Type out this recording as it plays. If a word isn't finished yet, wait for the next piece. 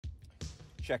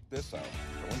check this out.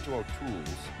 I went to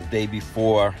O'Toole's the day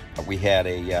before we had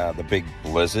the big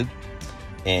blizzard,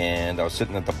 and I was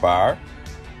sitting at the bar,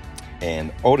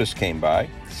 and Otis came by,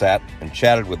 sat and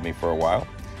chatted with me for a while.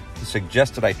 He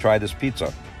suggested I try this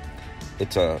pizza.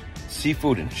 It's a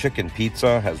seafood and chicken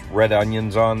pizza, has red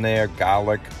onions on there,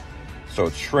 garlic, so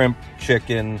it's shrimp,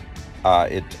 chicken,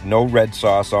 it's no red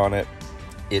sauce on it.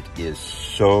 It is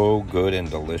so good and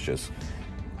delicious.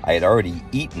 I had already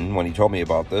eaten when he told me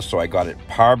about this, so I got it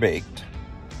par-baked.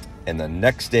 And the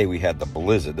next day we had the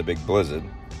blizzard, the big blizzard,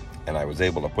 and I was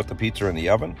able to put the pizza in the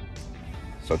oven.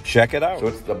 So check it out. So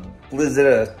it's the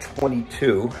Blizzard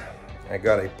 22. I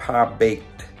got a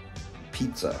par-baked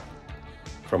pizza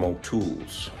from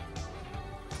O'Toole's.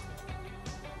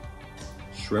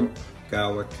 Shrimp,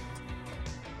 garlic.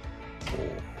 We'll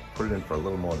put it in for a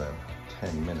little more than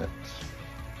 10 minutes.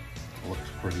 Looks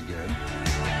pretty good.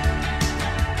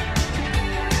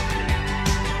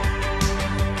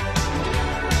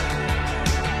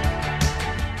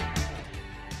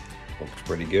 Looks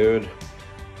pretty good.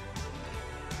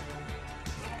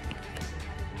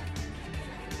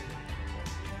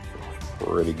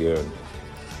 Pretty good.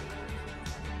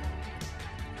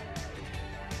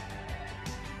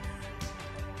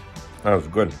 That was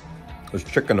good. There's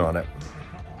chicken on it.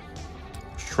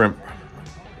 Shrimp.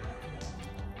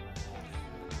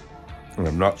 And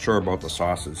I'm not sure about the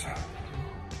sauces,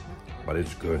 but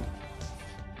it's good.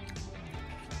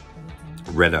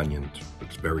 Red onions.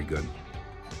 It's very good.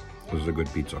 This is a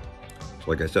good pizza. So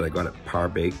like I said, I got it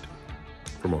par-baked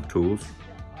from O'Toole's.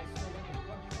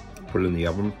 Put it in the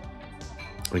oven.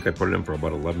 I think I put it in for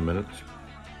about 11 minutes,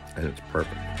 and it's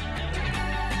perfect.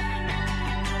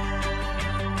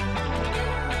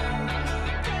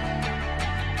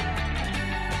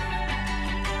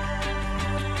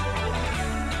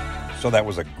 So that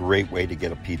was a great way to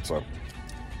get a pizza.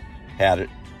 Had it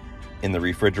in the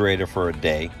refrigerator for a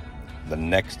day. The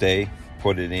next day,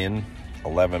 put it in,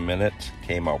 11 minutes,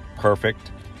 came out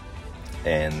perfect,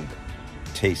 and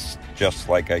tastes just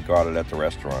like I got it at the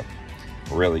restaurant.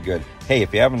 Really good. Hey,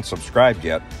 if you haven't subscribed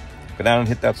yet, go down and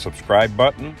hit that subscribe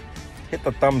button. Hit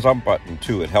the thumbs up button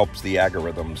too. It helps the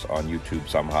algorithms on YouTube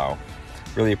somehow.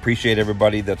 Really appreciate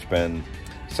everybody that's been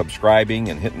subscribing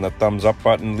and hitting the thumbs up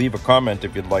button. Leave a comment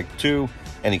if you'd like to.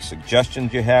 Any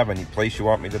suggestions you have, any place you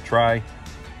want me to try,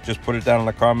 just put it down in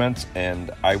the comments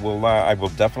and I will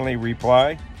definitely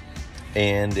reply.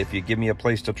 And if you give me a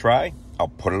place to try, I'll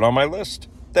put it on my list.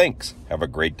 Thanks. Have a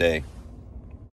great day.